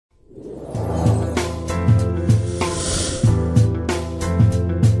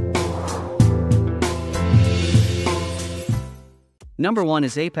Number 1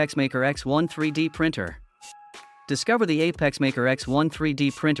 is ApexMaker X1 3D Printer. Discover the ApexMaker X1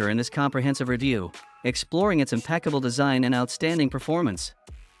 3D printer in this comprehensive review, exploring its impeccable design and outstanding performance.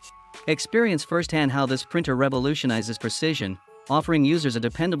 Experience firsthand how this printer revolutionizes precision, offering users a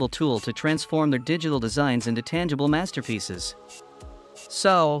dependable tool to transform their digital designs into tangible masterpieces.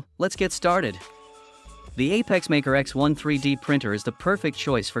 So, let's get started. The ApexMaker X1 3D printer is the perfect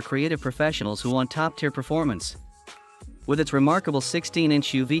choice for creative professionals who want top-tier performance. With its remarkable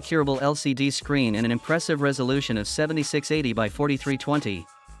 16-inch UV curable LCD screen and an impressive resolution of 7680 by 4320,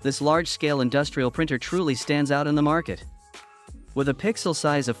 this large-scale industrial printer truly stands out in the market. With a pixel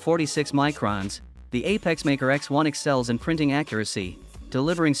size of 46 microns, the ApexMaker X1 excels in printing accuracy,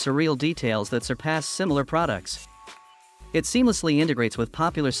 delivering surreal details that surpass similar products. It seamlessly integrates with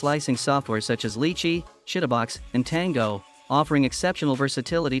popular slicing software such as Lychee, Chitubox, and Tango, offering exceptional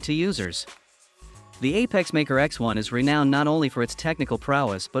versatility to users. The ApexMaker X1 is renowned not only for its technical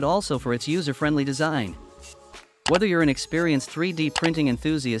prowess but also for its user-friendly design. Whether you're an experienced 3D printing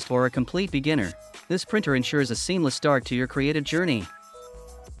enthusiast or a complete beginner, this printer ensures a seamless start to your creative journey.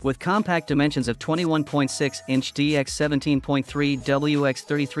 With compact dimensions of 21.6-inch dx 17.3 wx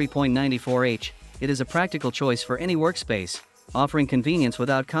 33.94h, it is a practical choice for any workspace, offering convenience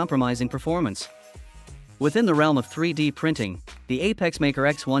without compromising performance. Within the realm of 3D printing, the ApexMaker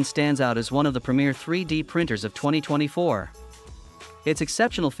X1 stands out as one of the premier 3D printers of 2024. Its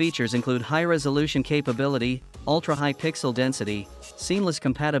exceptional features include high-resolution capability, ultra-high pixel density, seamless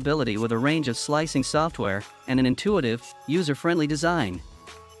compatibility with a range of slicing software, and an intuitive, user-friendly design.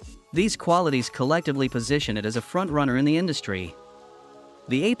 These qualities collectively position it as a front-runner in the industry.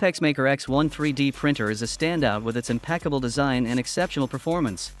 The ApexMaker X1 3D printer is a standout with its impeccable design and exceptional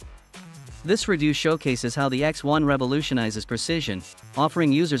performance. This review showcases how the X1 revolutionizes precision,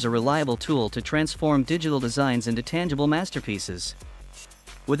 offering users a reliable tool to transform digital designs into tangible masterpieces.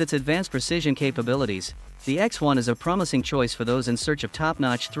 With its advanced precision capabilities, the X1 is a promising choice for those in search of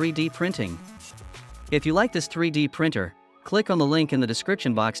top-notch 3D printing. If you like this 3D printer, click on the link in the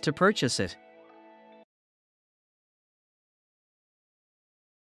description box to purchase it.